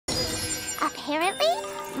Apparently,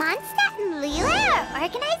 Mondstadt and Lila are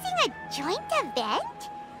organizing a joint event?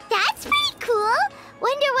 That's pretty cool!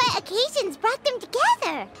 Wonder what occasions brought them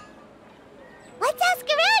together. Let's ask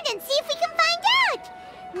around and see if we can find out!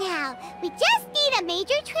 Now, we just need a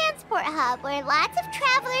major transport hub where lots of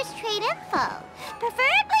travelers trade info.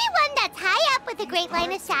 Preferably one that's high up with a great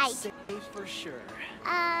line of sight. Safe for sure.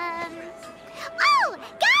 Oh!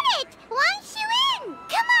 Got it! Wang Shuin!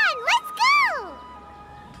 Come on, let's go!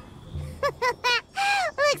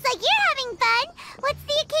 Looks like you're having fun. What's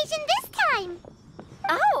the occasion this time?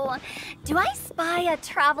 Oh, do I spy a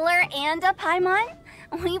traveler and a Paimon?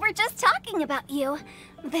 We were just talking about you.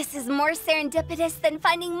 This is more serendipitous than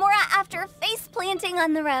finding Mora after face planting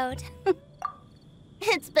on the road.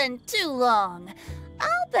 It's been too long.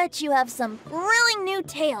 I'll bet you have some thrilling new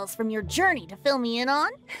tales from your journey to fill me in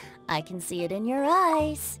on. I can see it in your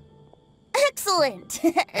eyes. Excellent!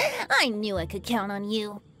 I knew I could count on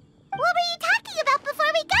you. What were you talking about before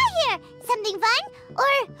we got here? Something fun?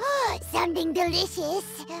 Or something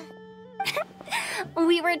delicious?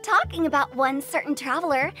 We were talking about one certain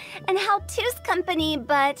traveler and how two's company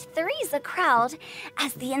but three's a crowd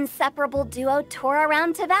as the inseparable duo tour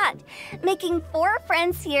around Tibet, making 4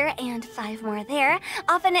 friends here and 5 more there,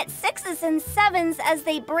 often at 6s and 7s as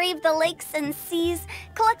they brave the lakes and seas,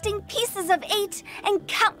 collecting pieces of 8 and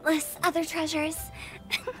countless other treasures.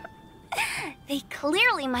 They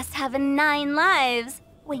clearly must have 9 lives.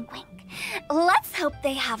 Wink, wink. Let's hope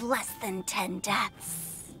they have less than 10 deaths.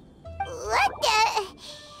 What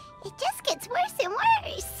the? It just gets worse and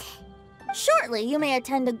worse. Shortly, you may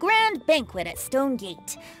attend a grand banquet at Stone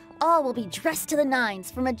Gate. All will be dressed to the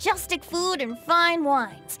nines for majestic food and fine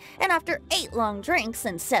wines. And after 8 long drinks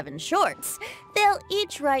and 7 shorts, they'll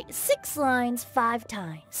each write 6 lines 5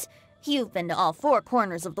 times. You've been to all 4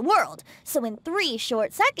 corners of the world, so in 3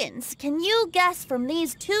 short seconds, can you guess from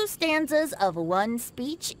these 2 stanzas of 1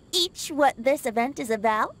 speech each what this event is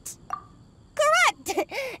about? Correct!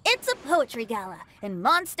 It's a poetry gala, and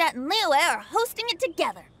Mondstadt and Liyue are hosting it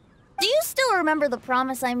together. Do you still remember the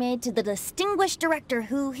promise I made to the distinguished Director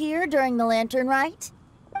Hu here during the Lantern Rite?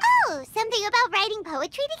 Oh, something about writing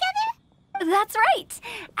poetry together? That's right!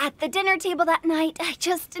 At the dinner table that night, I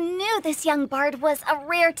just knew this young bard was a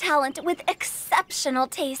rare talent with exceptional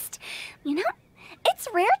taste. You know, it's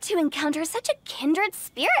rare to encounter such a kindred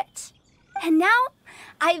spirit. And now,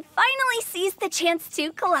 I've finally seized the chance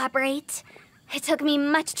to collaborate. It took me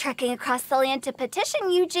much trekking across the land to petition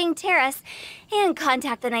Yujing Terrace and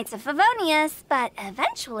contact the Knights of Favonius, but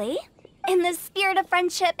eventually, in the spirit of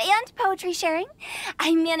friendship and poetry sharing,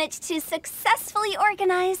 I managed to successfully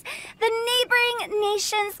organize the neighboring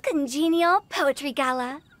nation's congenial poetry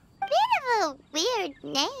gala. Bit of a weird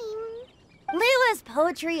name. Liyue's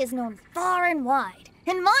poetry is known far and wide,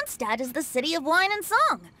 and Mondstadt is the city of wine and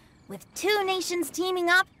song. With 2 nations teaming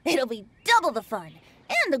up, it'll be double the fun,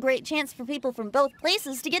 and a great chance for people from both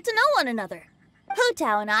places to get to know one another. Hu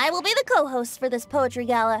Tao and I will be the co-hosts for this poetry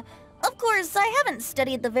gala. Of course, I haven't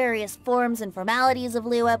studied the various forms and formalities of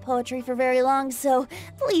Liyue poetry for very long, so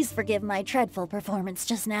please forgive my dreadful performance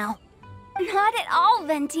just now. Not at all,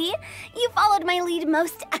 Venti. You followed my lead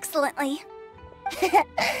most excellently.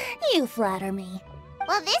 You flatter me.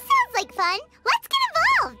 Well, this sounds like fun. Let's get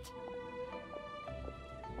involved.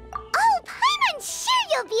 Oh, Paimon, sure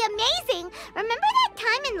you'll be amazing. Remember that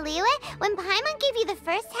time in Liyue when Paimon gave you the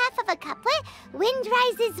first half of a couplet? Wind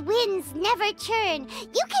rises, winds never churn.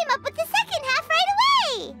 You came up with the second half right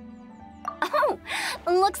away. Oh,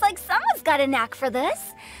 looks like someone's got a knack for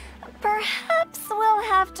this. Perhaps we'll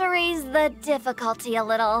have to raise the difficulty a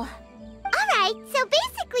little. All right, so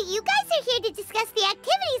basically you guys are here to discuss the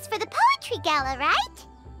activities for the poetry gala, right?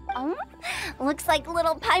 Oh, looks like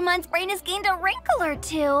little Paimon's brain has gained a wrinkle or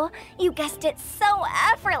 2. You guessed it so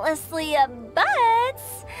effortlessly, but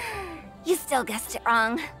you still guessed it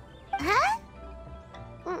wrong. Huh?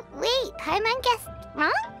 Wait, Paimon guessed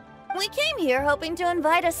wrong? We came here hoping to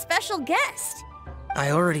invite a special guest.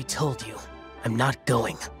 I already told you, I'm not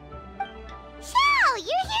going. Xiao,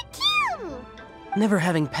 you're here too! Never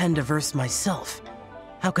having penned a verse myself,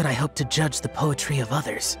 how could I hope to judge the poetry of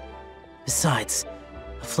others? Besides,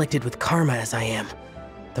 afflicted with karma as I am,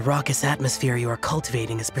 the raucous atmosphere you are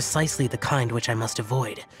cultivating is precisely the kind which I must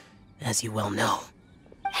avoid, as you well know.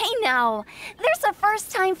 Hey now, there's a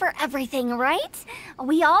first time for everything, right?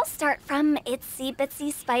 We all start from itsy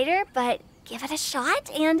bitsy spider, but give it a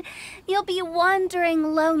shot and you'll be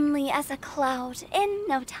wandering lonely as a cloud in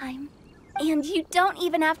no time. And you don't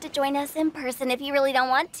even have to join us in person if you really don't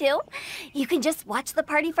want to. You can just watch the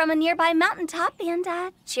party from a nearby mountaintop and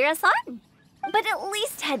cheer us on. But at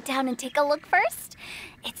least head down and take a look first.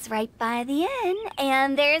 It's right by the inn,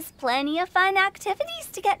 and there's plenty of fun activities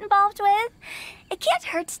to get involved with. It can't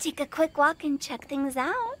hurt to take a quick walk and check things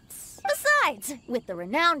out. Besides, with the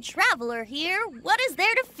renowned traveler here, what is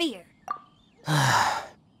there to fear?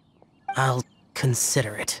 I'll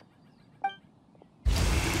consider it.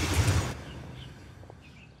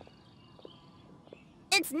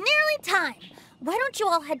 It's nearly time. Why don't you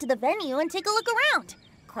all head to the venue and take a look around?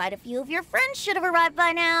 Quite a few of your friends should have arrived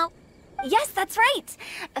by now. Yes, that's right.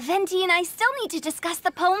 Venti and I still need to discuss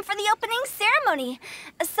the poem for the opening ceremony.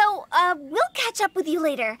 So, we'll catch up with you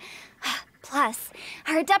later. Plus,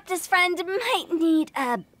 our Adeptus friend might need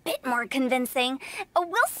a bit more convincing.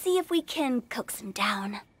 We'll see if we can coax him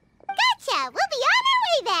down. Gotcha! We'll be on our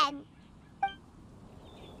way then!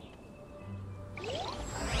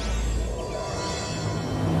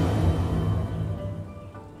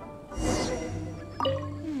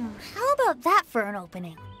 How about that for an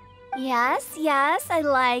opening? Yes, I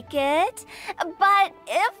like it. But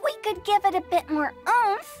if we could give it a bit more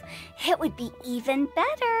oomph, it would be even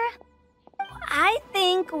better. I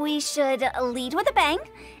think we should lead with a bang,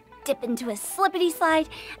 dip into a slippity slide,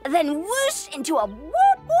 then whoosh into a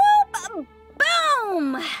whoop whoop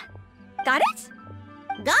boom! Got it?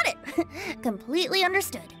 Got it. Completely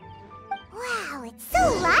understood. Wow, it's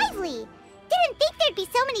so lively! Didn't think there'd be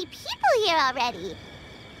so many people here already.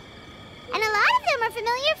 And a lot of them are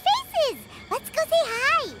familiar faces. Let's go say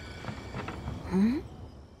hi.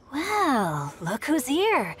 Well, look who's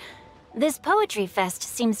here. This poetry fest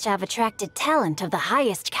seems to have attracted talent of the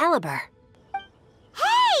highest caliber.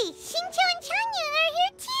 Hey, Shincho and Changyun are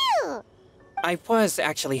here too. I was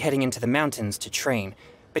actually heading into the mountains to train,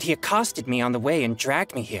 but he accosted me on the way and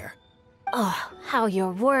dragged me here. Oh, how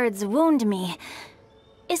your words wound me.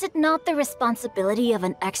 Is it not the responsibility of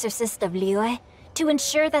an exorcist of Liyue to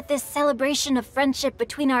ensure that this celebration of friendship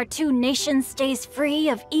between our two nations stays free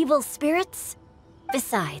of evil spirits?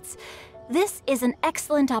 Besides, this is an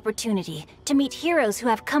excellent opportunity to meet heroes who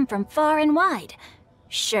have come from far and wide.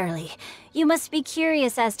 Surely, you must be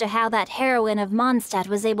curious as to how that heroine of Mondstadt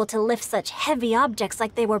was able to lift such heavy objects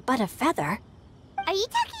like they were but a feather. Are you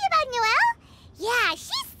talking about Noelle? Yeah,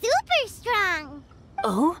 she's super strong.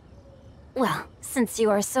 Oh? Well, since you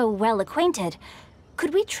are so well acquainted,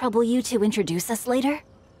 could we trouble you to introduce us later?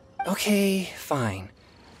 Okay, fine.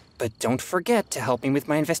 But don't forget to help me with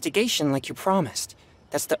my investigation like you promised.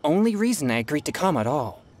 That's the only reason I agreed to come at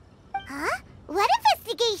all. Huh? What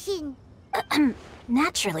investigation?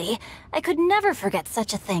 Naturally, I could never forget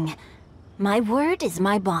such a thing. My word is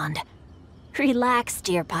my bond. Relax,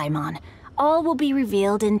 dear Paimon. All will be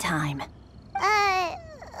revealed in time. Okay.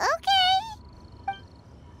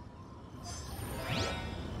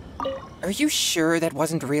 Are you sure that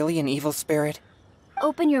wasn't really an evil spirit?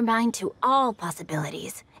 Open your mind to all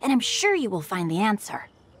possibilities, and I'm sure you will find the answer.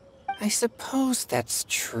 I suppose that's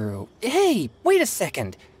true. Hey, wait a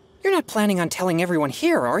second. You're not planning on telling everyone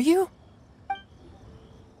here, are you?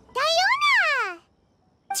 Diona!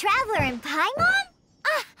 Traveler in Paimon?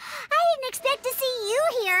 I didn't expect to see you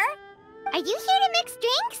here. Are you here to mix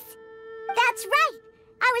drinks? That's right.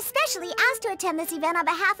 I was specially asked to attend this event on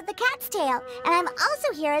behalf of the Cat's Tail, and I'm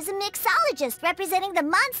also here as a mixologist representing the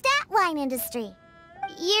Mondstadt wine industry.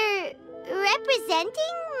 You're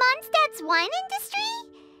representing Mondstadt's wine industry?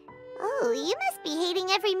 Oh, you must be hating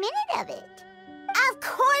every minute of it. Of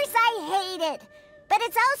course I hate it! But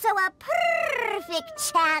it's also a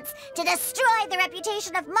perfect chance to destroy the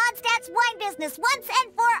reputation of Mondstadt's wine business once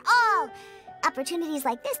and for all! Opportunities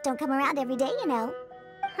like this don't come around every day, you know.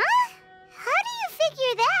 Huh? How do you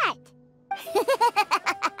figure that?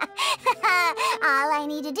 All I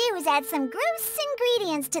need to do is add some gross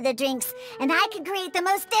ingredients to the drinks, and I can create the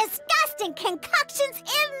most disgusting concoctions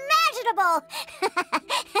imaginable!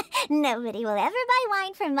 Nobody will ever buy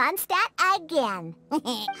wine from Mondstadt again.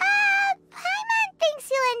 Paimon thinks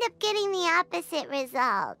you'll end up getting the opposite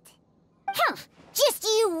result. Just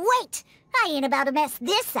you wait! I ain't about to mess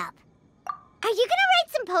this up. Are you gonna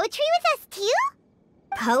write some poetry with us, too?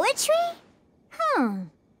 Poetry?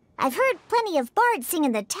 I've heard plenty of bards sing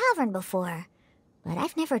in the tavern before, but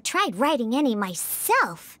I've never tried writing any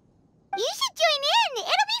myself. You should join in!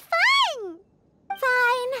 It'll be fun!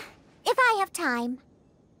 Fine, if I have time.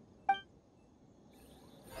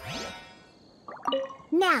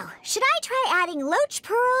 Now, should I try adding loach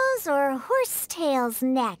pearls or horse tails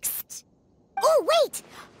next? Oh, wait!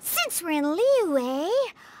 Since we're in Liyue,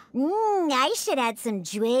 I should add some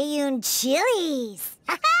Jueyun chilies.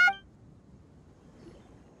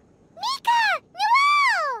 Mika!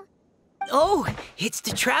 Noelle! Oh, it's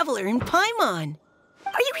the traveler in Paimon.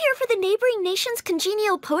 Are you here for the neighboring nation's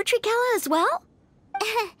congenial poetry gala as well?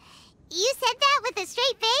 You said that with a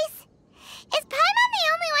straight face? Is Paimon the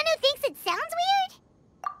only one who thinks it sounds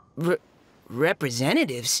weird?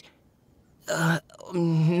 Representatives?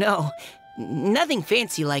 No. Nothing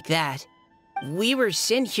fancy like that. We were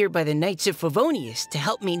sent here by the Knights of Favonius to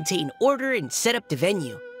help maintain order and set up the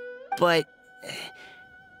venue. But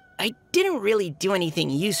I didn't really do anything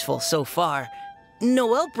useful so far.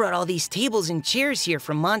 Noelle brought all these tables and chairs here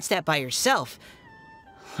from Mondstadt by herself.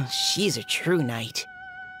 She's a true knight.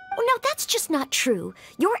 Oh, no, that's just not true.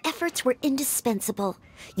 Your efforts were indispensable.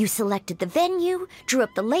 You selected the venue, drew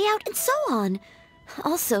up the layout, and so on.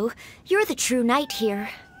 Also, you're the true knight here.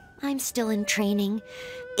 I'm still in training.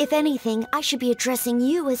 If anything, I should be addressing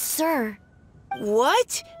you as Sir.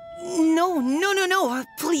 What? No.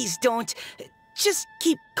 Please don't. Just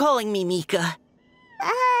keep calling me Mika.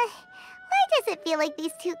 Why does it feel like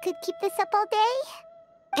these two could keep this up all day?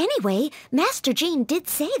 Anyway, Master Jane did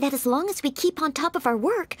say that as long as we keep on top of our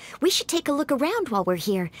work, we should take a look around while we're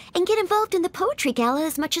here and get involved in the poetry gala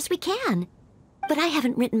as much as we can. But I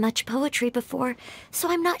haven't written much poetry before, so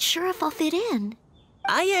I'm not sure if I'll fit in.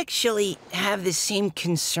 I actually have the same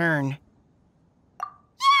concern.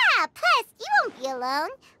 Yeah, plus, you won't be alone.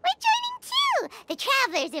 We're joining too. The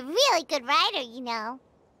Traveler's a really good writer, you know.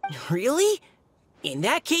 Really? In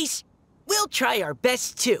that case, we'll try our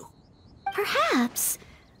best too. Perhaps.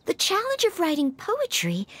 The challenge of writing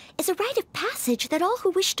poetry is a rite of passage that all who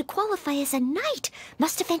wish to qualify as a knight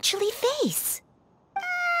must eventually face.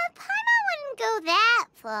 Paimon wouldn't go that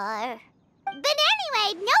far. But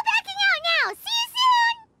anyway, no backing out now. See you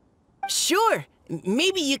soon! Sure.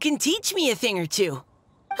 Maybe you can teach me a thing or two.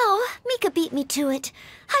 Oh, Mika beat me to it.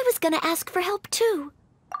 I was gonna ask for help too.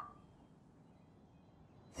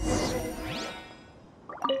 What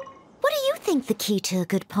do you think the key to a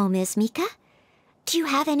good poem is, Mika? Do you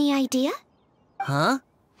have any idea? Huh?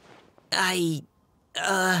 I'm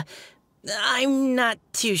not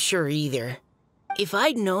too sure either. If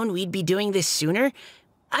I'd known we'd be doing this sooner,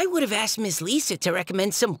 I would have asked Miss Lisa to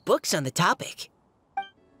recommend some books on the topic.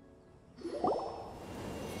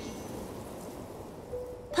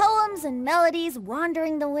 Poems and melodies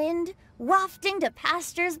wandering the wind, wafting to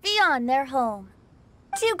pastures beyond their home.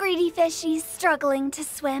 Two greedy fishies struggling to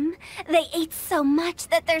swim. They ate so much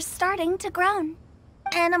that they're starting to groan.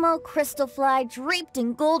 Animal crystal fly draped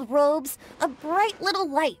in gold robes, a bright little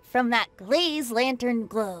light from that glazed lantern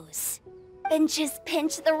glows. Benches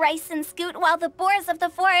pinch the rice and scoot while the boars of the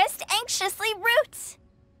forest anxiously root.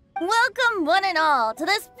 Welcome one and all to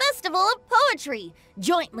this festival of poetry,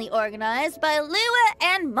 jointly organized by Liyue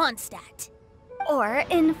and Mondstadt. Or,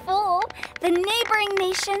 in full, the neighboring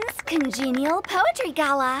nation's congenial poetry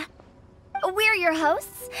gala. We're your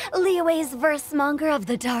hosts, Liyue's verse-monger of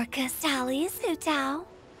the darkest alleys, Hutao.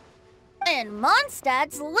 And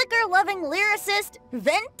Mondstadt's liquor-loving lyricist,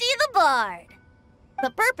 Venti the Bard. The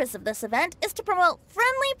purpose of this event is to promote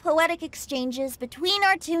friendly poetic exchanges between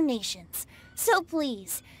our two nations. So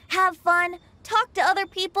please, have fun, talk to other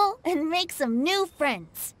people, and make some new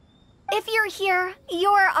friends. If you're here,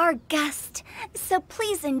 you're our guest, so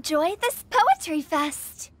please enjoy this Poetry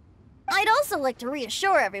Fest. I'd also like to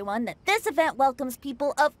reassure everyone that this event welcomes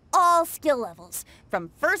people of all skill levels,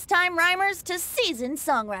 from first-time rhymers to seasoned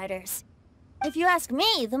songwriters. If you ask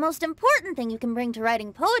me, the most important thing you can bring to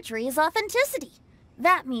writing poetry is authenticity.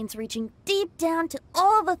 That means reaching deep down to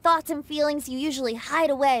all the thoughts and feelings you usually hide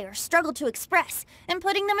away or struggle to express, and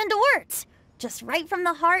putting them into words, just right from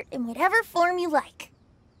the heart in whatever form you like.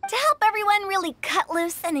 To help everyone really cut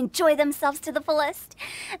loose and enjoy themselves to the fullest,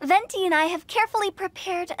 Venti and I have carefully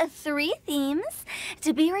prepared 3 themes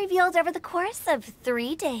to be revealed over the course of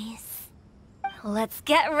 3 days. Let's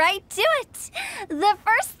get right to it. The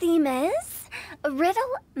first theme is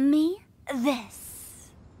Riddle Me This.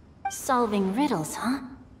 Solving riddles, huh?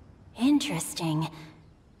 Interesting.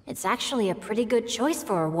 It's actually a pretty good choice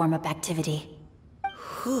for a warm-up activity.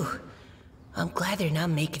 Whew. I'm glad they're not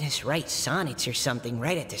making us write sonnets or something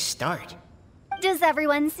right at the start. Does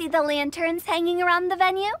everyone see the lanterns hanging around the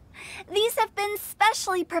venue? These have been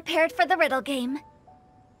specially prepared for the riddle game.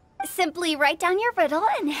 Simply write down your riddle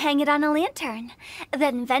and hang it on a lantern.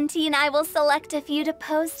 Then Venti and I will select a few to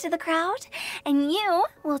pose to the crowd, and you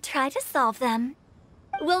will try to solve them.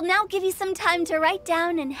 We'll now give you some time to write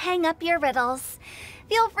down and hang up your riddles.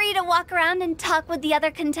 Feel free to walk around and talk with the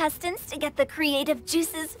other contestants to get the creative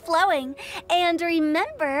juices flowing. And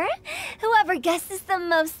remember, whoever guesses the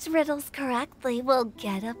most riddles correctly will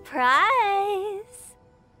get a prize.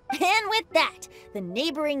 And with that, the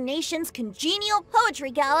neighboring nation's congenial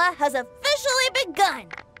poetry gala has officially begun.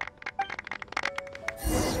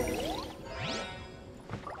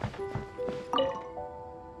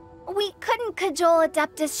 We couldn't cajole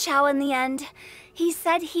Adeptus Shao in the end. He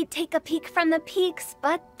said he'd take a peek from the peaks,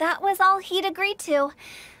 but that was all he'd agreed to.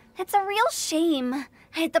 It's a real shame.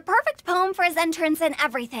 I had the perfect poem for his entrance and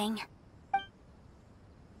everything.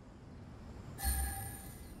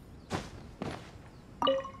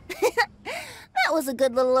 That was a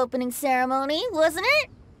good little opening ceremony, wasn't it?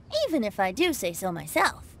 Even if I do say so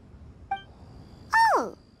myself.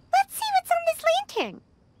 Oh, let's see what's on this lantern.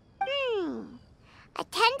 A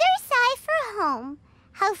tender sigh for home,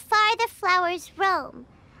 how far the flowers roam.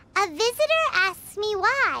 A visitor asks me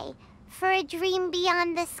why, for a dream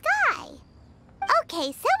beyond the sky.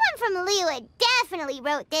 Okay, someone from Liyue definitely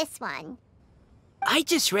wrote this one. I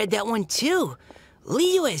just read that one too.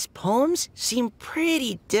 Liyue's poems seem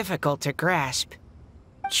pretty difficult to grasp.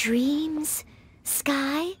 Dreams?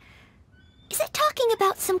 Sky? Is it talking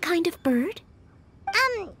about some kind of bird?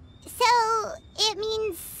 So it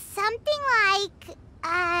means something like,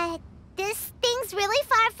 this thing's really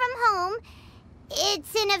far from home.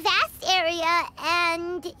 It's in a vast area,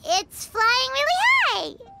 and it's flying really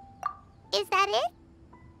high. Is that it?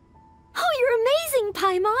 Oh, you're amazing,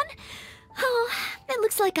 Paimon! Oh, it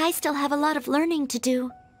looks like I still have a lot of learning to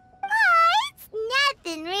do. It's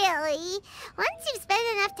nothing, really. Once you've spent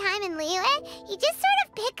enough time in Liyue, you just sort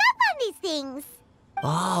of pick up on these things.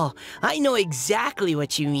 Oh, I know exactly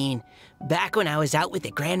what you mean. Back when I was out with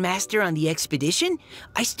the Grandmaster on the expedition,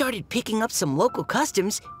 I started picking up some local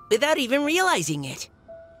customs without even realizing it.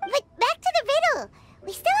 But back to the riddle.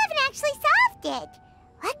 We still haven't actually solved it.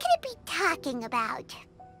 What could it be talking about?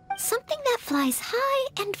 Something that flies high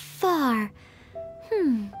and far.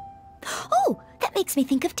 Oh, that makes me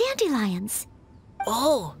think of dandelions.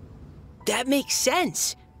 Oh, that makes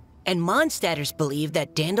sense. And Mondstadters believe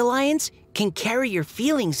that dandelions can carry your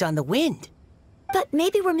feelings on the wind. But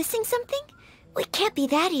maybe we're missing something? It can't be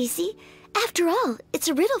that easy. After all, it's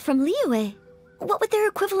a riddle from Liyue. What would their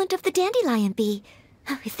equivalent of the dandelion be?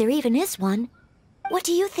 If there even is one. What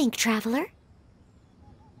do you think, Traveler?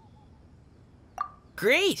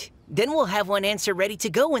 Great! Then we'll have one answer ready to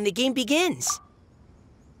go when the game begins.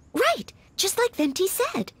 Right, just like Venti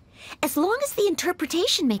said. As long as the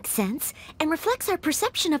interpretation makes sense and reflects our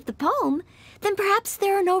perception of the poem, then perhaps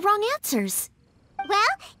there are no wrong answers.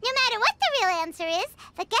 Well, no matter what the real answer is,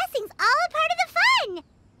 the guessing's all a part of the fun.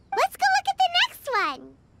 Let's go look at the next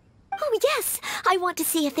one. Oh yes, I want to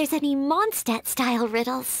see if there's any Mondstadt-style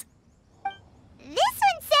riddles. This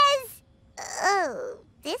one says... Oh,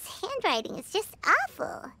 this handwriting is just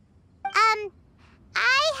awful.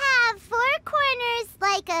 I have 4 corners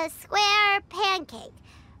like a square pancake,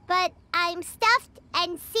 but I'm stuffed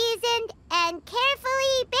and seasoned and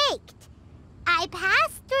carefully baked. I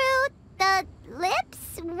pass through the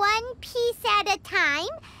lips 1 piece at a time.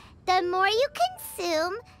 The more you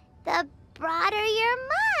consume, the broader your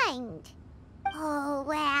mind. Oh,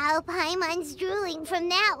 wow, Paimon's drooling from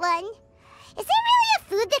that one. Is there really a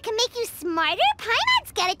food that can make you smarter?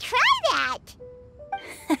 Paimon's gotta try that.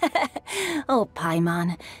 Oh,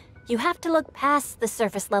 Paimon. You have to look past the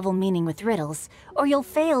surface-level meaning with riddles, or you'll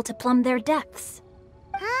fail to plumb their depths.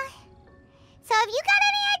 Huh? So have you got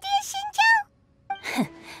any ideas, Shinjo?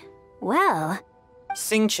 Well...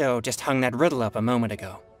 Xingqiu just hung that riddle up a moment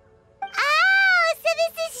ago. Oh, so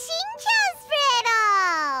this is Shinjo's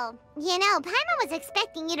riddle! You know, Paimon was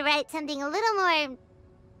expecting you to write something a little more...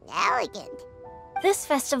 elegant. This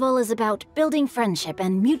festival is about building friendship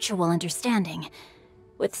and mutual understanding.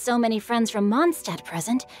 With so many friends from Mondstadt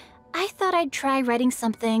present, I thought I'd try writing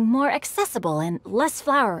something more accessible and less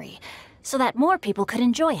flowery, so that more people could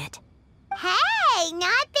enjoy it. Hey,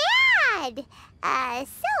 not bad!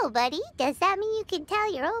 So, buddy, does that mean you can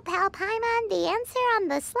tell your old pal Paimon the answer on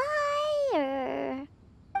the sly, or...?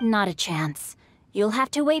 Not a chance. You'll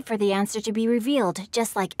have to wait for the answer to be revealed,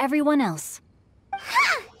 just like everyone else.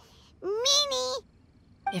 Ha! Meanie!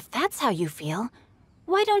 If that's how you feel,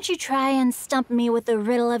 why don't you try and stump me with a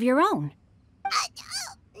riddle of your own?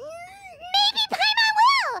 Maybe Paimon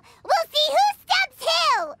will! We'll see who stumps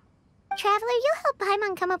who! Traveler, you'll help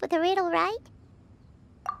Paimon come up with a riddle, right?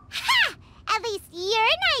 Ha! At least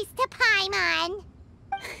you're nice to Paimon!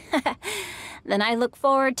 Then I look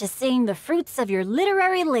forward to seeing the fruits of your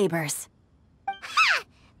literary labors. Ha!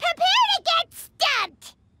 Prepare to get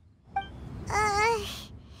stumped!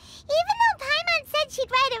 Even though Paimon said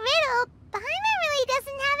she'd write a riddle, Paimon really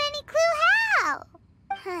doesn't have any clue how.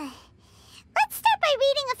 Let's start by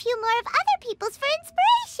reading a few more of other people's for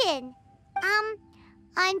inspiration.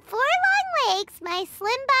 On 4 long legs my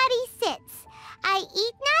slim body sits. I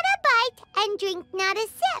eat not a bite and drink not a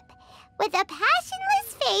sip. With a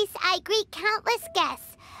passionless face I greet countless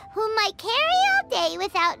guests, whom I carry all day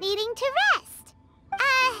without needing to rest.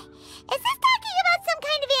 Is this talking about some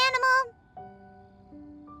kind of animal?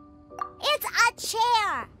 It's a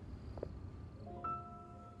chair!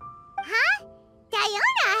 Huh?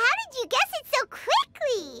 Diona, how did you guess it so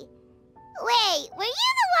quickly? Wait, were you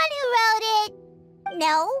the one who wrote it?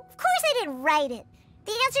 No, of course I didn't write it.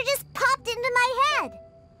 The answer just popped into my head.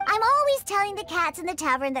 I'm always telling the cats in the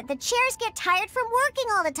tavern that the chairs get tired from working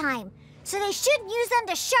all the time, so they shouldn't use them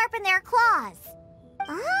to sharpen their claws.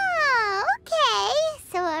 Oh, okay.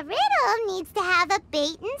 So a riddle needs to have a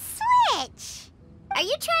bait and switch. Are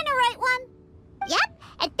you trying to write one? Yep,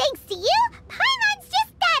 and thanks to you, Paimon's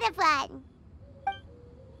just thought of one.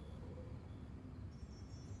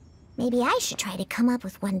 Maybe I should try to come up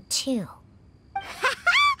with one too.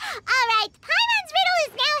 All right, Paimon's riddle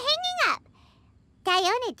is now hanging up.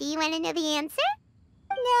 Diona, do you want to know the answer?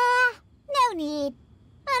 Nah, no need.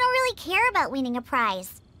 I don't really care about winning a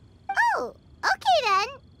prize. Oh, okay then.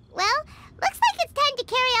 Well, looks like it's time to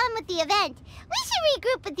carry on with the event. We should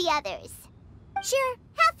regroup with the others. Sure,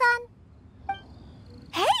 have fun.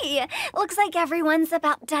 Hey, looks like everyone's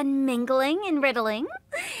about done mingling and riddling.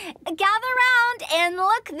 Gather round and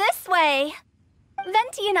look this way.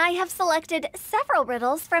 Venti and I have selected several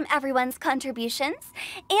riddles from everyone's contributions,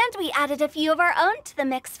 and we added a few of our own to the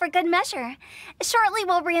mix for good measure. Shortly,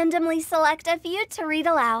 we'll randomly select a few to read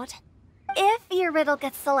aloud. If your riddle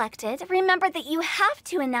gets selected, remember that you have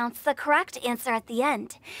to announce the correct answer at the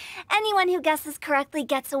end. Anyone who guesses correctly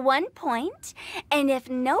gets 1 point, and if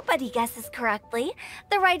nobody guesses correctly,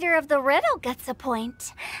 the writer of the riddle gets a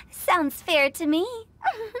point. Sounds fair to me.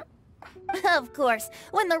 Of course,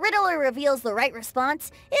 when the riddler reveals the right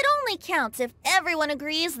response, it only counts if everyone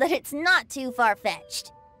agrees that it's not too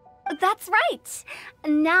far-fetched. That's right.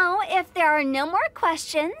 Now, if there are no more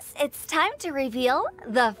questions, it's time to reveal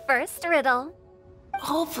the first riddle.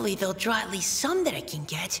 Hopefully they'll draw at least some that I can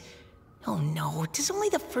get. Oh no, does only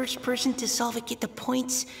the first person to solve it get the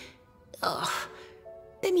points? Ugh,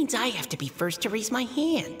 that means I have to be first to raise my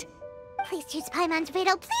hand. Please choose Paimon's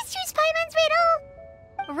riddle. Please choose Paimon's riddle.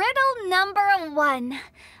 Riddle number 1.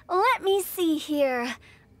 Let me see here.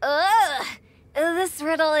 Ugh, this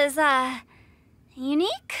riddle is,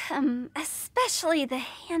 unique, especially the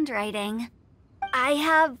handwriting. I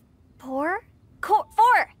have four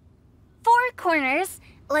corners,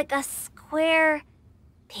 like a square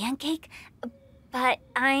pancake, but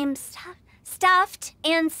I'm stuffed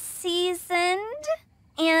and seasoned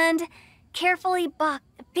and carefully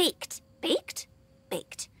baked. Baked.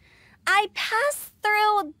 I pass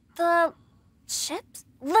through the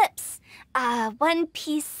lips, one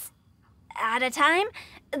piece at a time.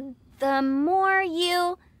 The more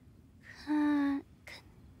you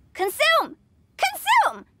consume,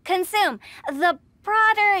 the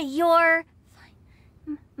broader your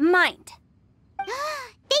mind.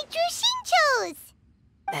 They drew Shinchos!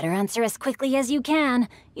 Better answer as quickly as you can.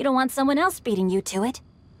 You don't want someone else beating you to it.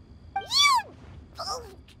 You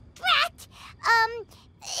brat!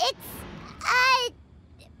 It's,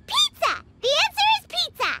 pizza! The answer is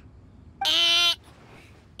pizza!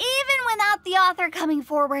 Even without the author coming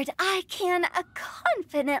forward, I can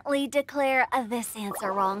confidently declare this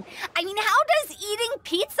answer wrong. I mean, how does eating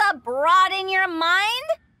pizza broaden your mind?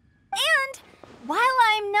 And while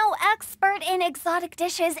I'm no expert in exotic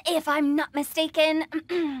dishes, if I'm not mistaken,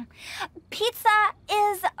 pizza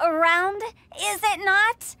is round, is it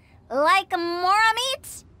not? Like mora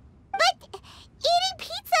meat? But eating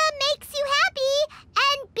pizza makes you happy,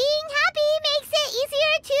 and being happy makes it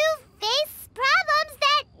easier to face problems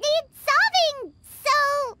that need solving,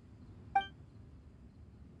 so...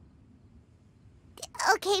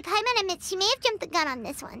 Okay, Paimon admits she may have jumped the gun on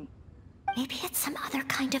this one. Maybe it's some other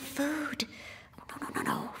kind of food.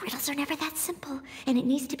 No. Riddles are never that simple, and it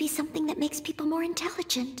needs to be something that makes people more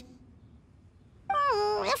intelligent.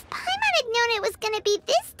 If Paimon had known it was gonna be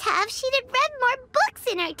this tough, she'd have read more books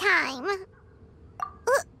in her time.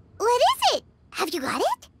 What is it? Have you got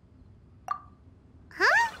it?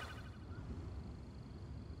 Huh?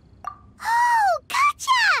 Oh,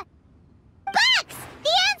 gotcha! Bucks!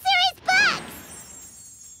 The answer is bucks!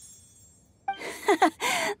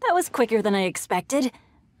 That was quicker than I expected.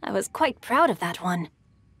 I was quite proud of that one.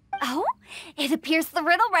 Oh, it appears the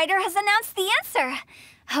riddle writer has announced the answer.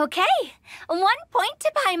 Okay, 1 point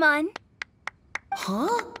to Paimon.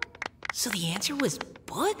 Huh? So the answer was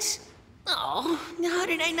bugs? Oh, how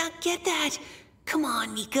did I not get that? Come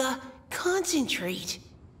on, Mika, concentrate.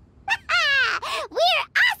 We're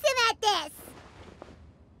awesome at this!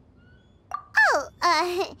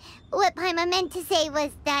 Oh, what Paimon meant to say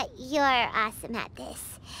was that you're awesome at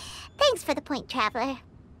this. Thanks for the point, Traveler.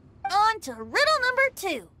 On to riddle number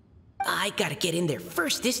 2. I gotta get in there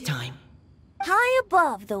first this time. High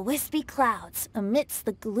above the wispy clouds, amidst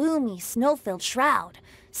the gloomy snow-filled shroud,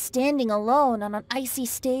 standing alone on an icy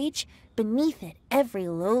stage, beneath it every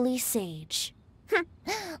lowly sage.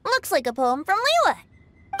 Looks like a poem from Liyue.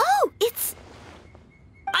 Oh, it's...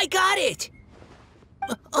 I got it!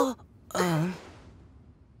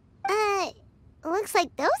 Looks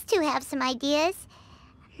like those two have some ideas.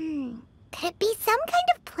 Could it be some kind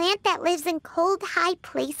of plant that lives in cold, high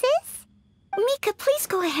places? Mika, please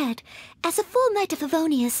go ahead. As a full Knight of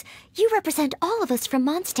Favonius, you represent all of us from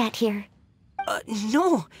Mondstadt here.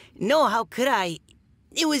 No, how could I?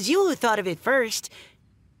 It was you who thought of it first.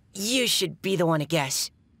 You should be the one to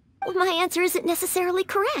guess. Well, my answer isn't necessarily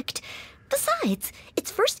correct. Besides,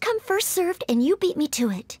 it's first come, first served, and you beat me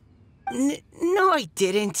to it. No, I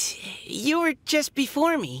didn't. You were just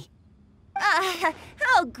before me.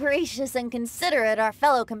 How gracious and considerate our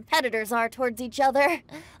fellow competitors are towards each other.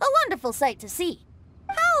 A wonderful sight to see.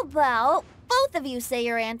 How about both of you say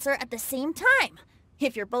your answer at the same time?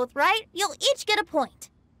 If you're both right, you'll each get a point.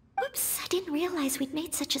 Oops, I didn't realize we'd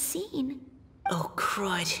made such a scene. Oh,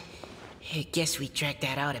 crud. I guess we dragged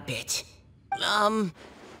that out a bit.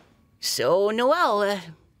 So, Noelle,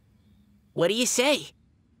 what do you say?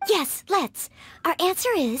 Yes, let's. Our answer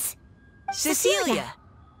is... Cecilia!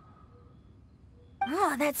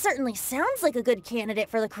 Oh, that certainly sounds like a good candidate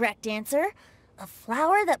for the correct answer. A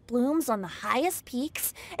flower that blooms on the highest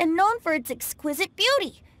peaks and known for its exquisite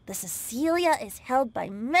beauty. The Cecilia is held by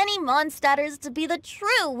many Mondstadters to be the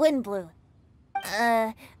true Windblue.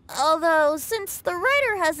 Although, since the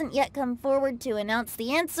writer hasn't yet come forward to announce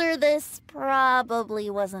the answer, this probably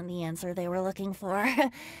wasn't the answer they were looking for.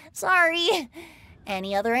 Sorry.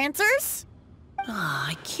 Any other answers?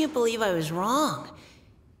 I can't believe I was wrong.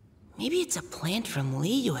 Maybe it's a plant from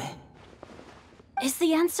Liyue. Is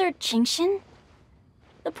the answer Genshin?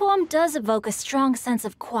 The poem does evoke a strong sense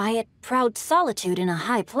of quiet, proud solitude in a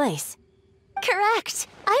high place. Correct.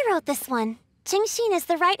 I wrote this one. Genshin is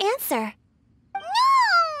the right answer.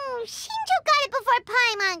 No! Shinjo got it before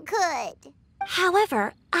Paimon could.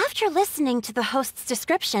 However, after listening to the host's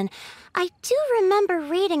description, I do remember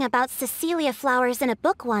reading about Cecilia flowers in a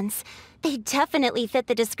book once. They definitely fit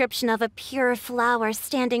the description of a pure flower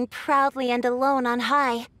standing proudly and alone on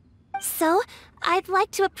high. So, I'd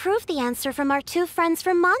like to approve the answer from our two friends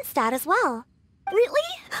from Mondstadt as well.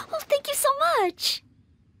 Really? Oh, thank you so much.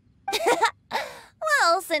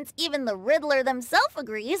 Well, since even the Riddler themselves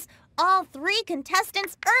agrees, all three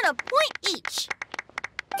contestants earn a point each.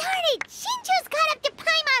 Darn it! Shinjo's caught up to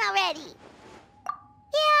Paimon already!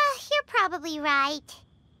 Yeah, you're probably right.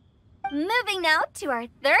 Moving now to our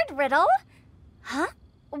third riddle. Huh?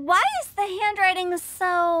 Why is the handwriting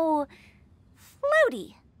so...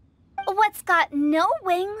 floaty? What's got no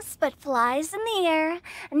wings but flies in the air,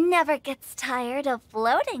 never gets tired of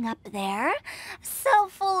floating up there. So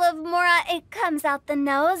full of mora it comes out the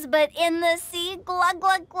nose, but in the sea, glug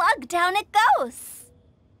glug glug, down it goes.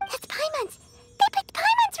 That's Paimon's! They picked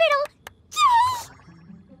Paimon's riddle!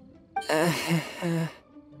 Yay!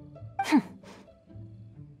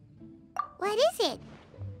 What is it?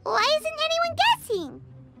 Why isn't anyone guessing?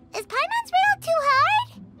 Is Paimon's riddle too hard?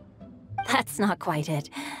 That's not quite it.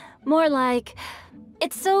 More like,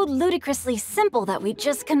 it's so ludicrously simple that we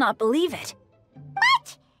just cannot believe it.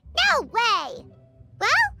 What? No way!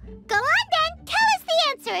 Well, go on then. Tell us the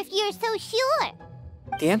answer if you're so sure.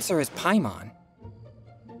 The answer is Paimon.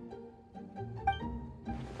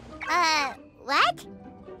 What?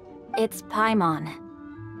 It's Paimon.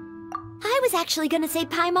 I was actually gonna say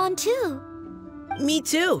Paimon too. Me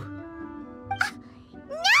too.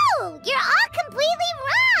 No! You're all completely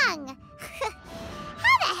wrong!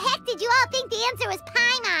 How the heck did you all think the answer was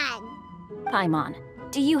Paimon? Paimon,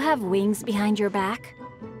 do you have wings behind your back?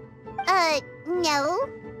 No.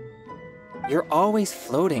 You're always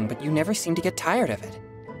floating, but you never seem to get tired of it.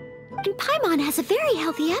 And Paimon has a very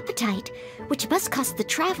healthy appetite, which must cost the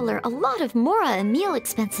traveler a lot of mora and meal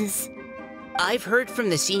expenses. I've heard from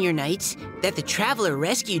the senior knights that the traveler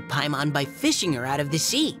rescued Paimon by fishing her out of the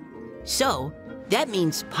sea. So, that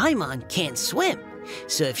means Paimon can't swim.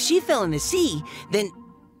 So if she fell in the sea, then...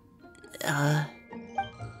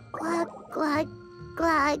 Glug, glug,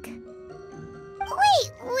 glug.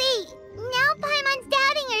 Wait! Now Paimon's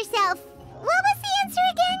doubting herself. What was the answer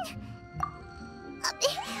again?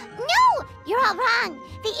 No! You're all wrong.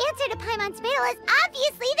 The answer to Paimon's riddle is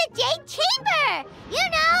obviously the Jade Chamber! You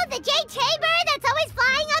know, the Jade Chamber that's always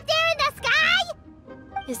flying up there in the sky?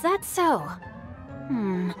 Is that so?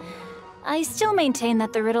 I still maintain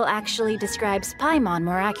that the riddle actually describes Paimon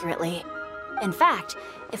more accurately. In fact,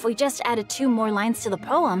 if we just added 2 more lines to the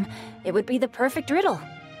poem, it would be the perfect riddle.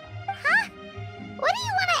 Huh? What do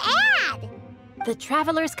you want to add? The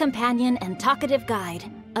traveler's companion and talkative guide.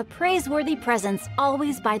 A praiseworthy presence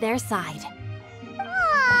always by their side.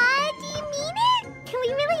 Aw, do you mean it? Can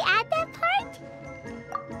we really add that part?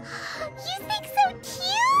 You think so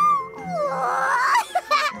too?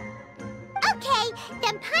 Okay,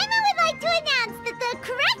 then Paimon would like to announce that the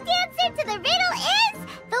correct answer to the riddle is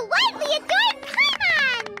the widely adored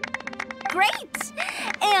Paimon! Great!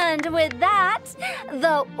 And with that,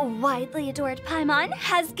 the widely adored Paimon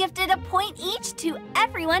has gifted a point each to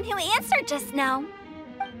everyone who answered just now.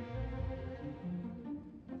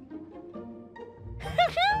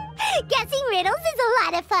 Guessing riddles is a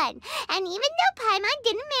lot of fun. And even though Paimon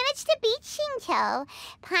didn't manage to beat Xingqiu,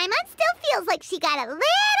 Paimon still feels like she got a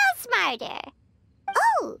little smarter.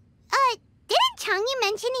 Oh, didn't Changyu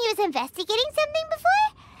mention he was investigating something before?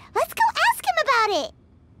 Let's go ask him about it.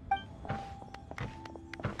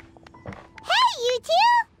 Hey, you two!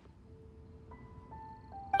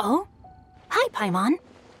 Oh? Hi, Paimon.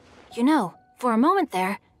 You know, for a moment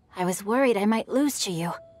there, I was worried I might lose to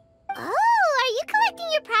you. Oh, are you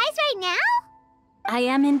collecting your prize right now? I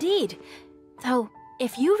am indeed. Though,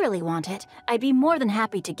 if you really want it, I'd be more than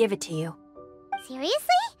happy to give it to you.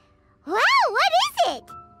 Seriously? Wow, what is it?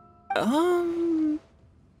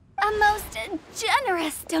 A most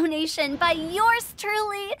generous donation by yours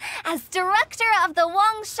truly as director of the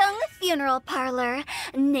Wangsheng Funeral Parlor.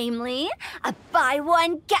 Namely, a buy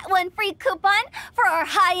one, get one free coupon for our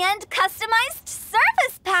high-end customized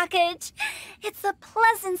service package. It's a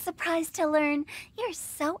pleasant surprise to learn you're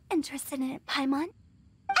so interested in it, Paimon.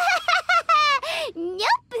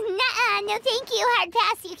 Nope, nuh-uh, no thank you, hard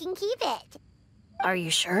pass, you can keep it. Are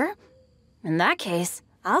you sure? In that case,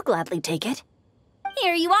 I'll gladly take it.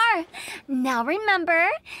 Here you are. Now remember,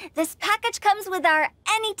 this package comes with our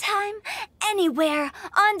anytime, anywhere,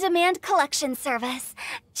 on-demand collection service.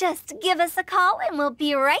 Just give us a call and we'll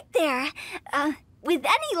be right there. With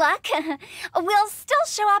any luck, we'll still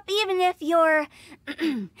show up even if you're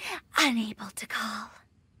unable to call.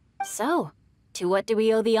 So, to what do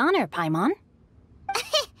we owe the honor, Paimon?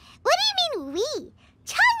 What do you mean we?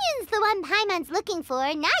 Changyun's the one Paimon's looking for,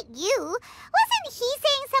 not you. Wasn't he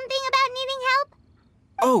saying something about needing help?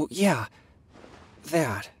 Oh, yeah.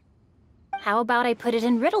 That. How about I put it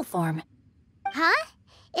in riddle form? Huh?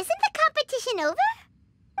 Isn't the competition over?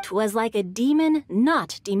 'Twas like a demon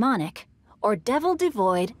not demonic, or devil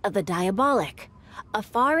devoid of the diabolic.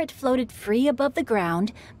 Afar it floated free above the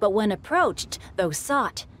ground, but when approached, though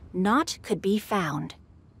sought, naught could be found.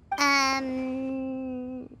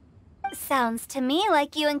 Sounds to me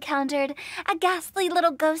like you encountered a ghastly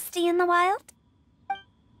little ghosty in the wild.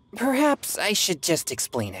 Perhaps I should just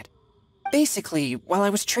explain it. Basically, while I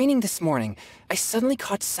was training this morning, I suddenly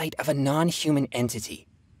caught sight of a non-human entity.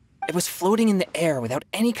 It was floating in the air without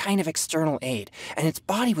any kind of external aid, and its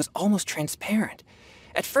body was almost transparent.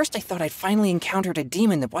 At first I thought I'd finally encountered a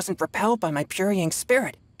demon that wasn't repelled by my pure yang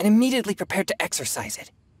spirit, and immediately prepared to exorcise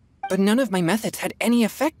it. But none of my methods had any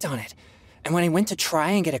effect on it, and when I went to try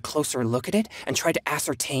and get a closer look at it and tried to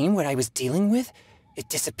ascertain what I was dealing with, it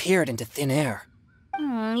disappeared into thin air.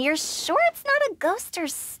 You're sure it's not a ghost or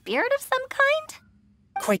spirit of some kind?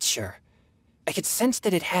 Quite sure. I could sense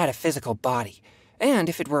that it had a physical body, and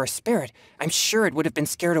if it were a spirit, I'm sure it would have been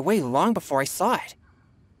scared away long before I saw it.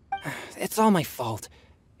 It's all my fault.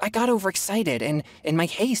 I got overexcited, and in my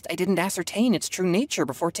haste, I didn't ascertain its true nature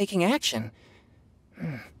before taking action.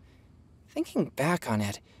 Thinking back on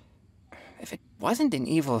it, if it wasn't an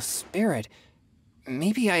evil spirit,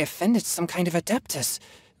 maybe I offended some kind of adeptus,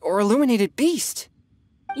 or illuminated beast.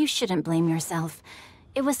 You shouldn't blame yourself.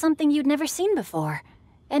 It was something you'd never seen before.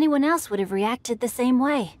 Anyone else would have reacted the same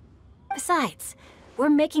way. Besides, we're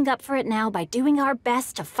making up for it now by doing our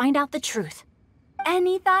best to find out the truth.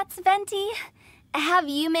 Any thoughts, Venti? Have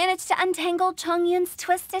you managed to untangle Chongyun's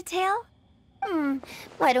twisted tail?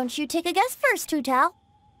 Why don't you take a guess first, Hu Tao?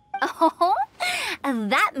 Oh,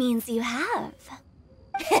 that means you have.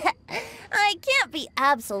 I can't be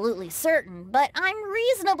absolutely certain, but I'm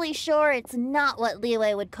reasonably sure it's not what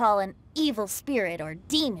Liyue would call an evil spirit or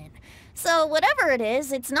demon. So whatever it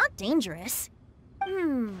is, it's not dangerous.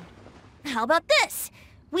 How about this?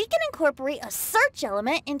 We can incorporate a search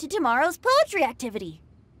element into tomorrow's poetry activity.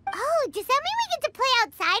 Oh, does that mean we get to play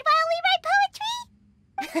outside while we write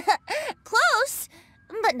poetry? Close,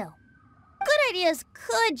 but no. Good ideas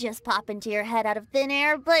could just pop into your head out of thin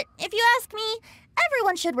air, but if you ask me,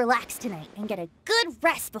 everyone should relax tonight and get a good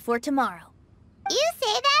rest before tomorrow. You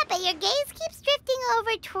say that, but your gaze keeps drifting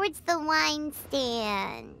over towards the wine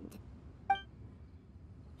stand.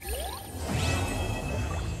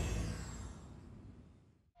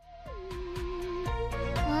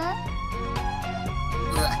 Huh?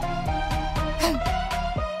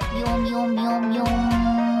 yum, yum.